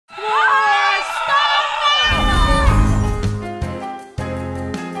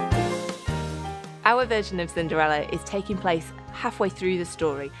Our version of Cinderella is taking place halfway through the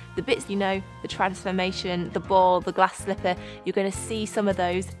story. The bits you know, the transformation, the ball, the glass slipper, you're going to see some of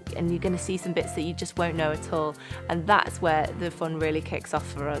those and you're going to see some bits that you just won't know at all. And that's where the fun really kicks off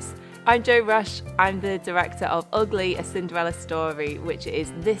for us. I'm Jo Rush, I'm the director of Ugly, A Cinderella Story, which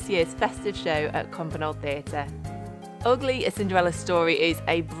is this year's festive show at Cumbernauld Theatre. Ugly, A Cinderella Story is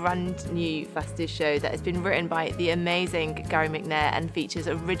a brand new festive show that has been written by the amazing Gary McNair and features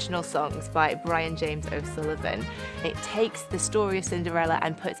original songs by Brian James O'Sullivan. It takes the story of Cinderella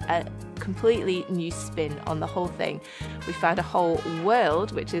and puts a completely new spin on the whole thing. We found a whole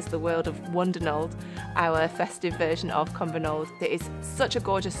world, which is the world of Wondernauld, our festive version of Cumbernauld. It is such a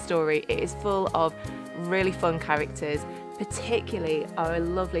gorgeous story. It is full of really fun characters, particularly our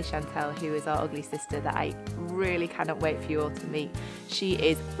lovely Chantel, who is our ugly sister that I really cannot wait for you all to meet. She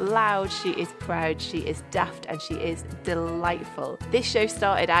is loud, she is proud, she is daft, and she is delightful. This show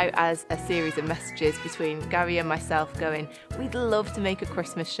started out as a series of messages between Gary and myself going, we'd love to make a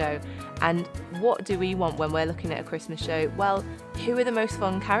Christmas show, and what do we want when we're looking at a Christmas show? Well, who are the most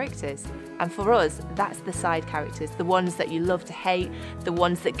fun characters? And for us, that's the side characters, the ones that you love to hate, the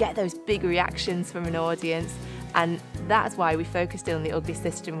ones that get those big reactions from an audience. And that's why we focused in on the ugly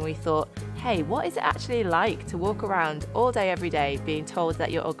sister and we thought, hey, what is it actually like to walk around all day, every day, being told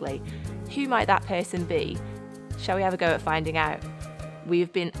that you're ugly? Who might that person be? Shall we have a go at finding out?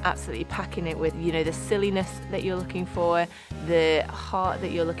 We've been absolutely packing it with, you know, the silliness that you're looking for, the heart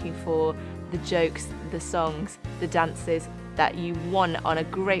that you're looking for, the jokes, the songs, the dances that you want on a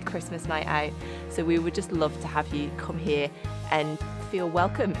great Christmas night out. So we would just love to have you come here and feel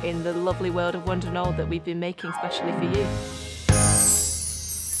welcome in the lovely world of Wondernauld that we've been making specially for you.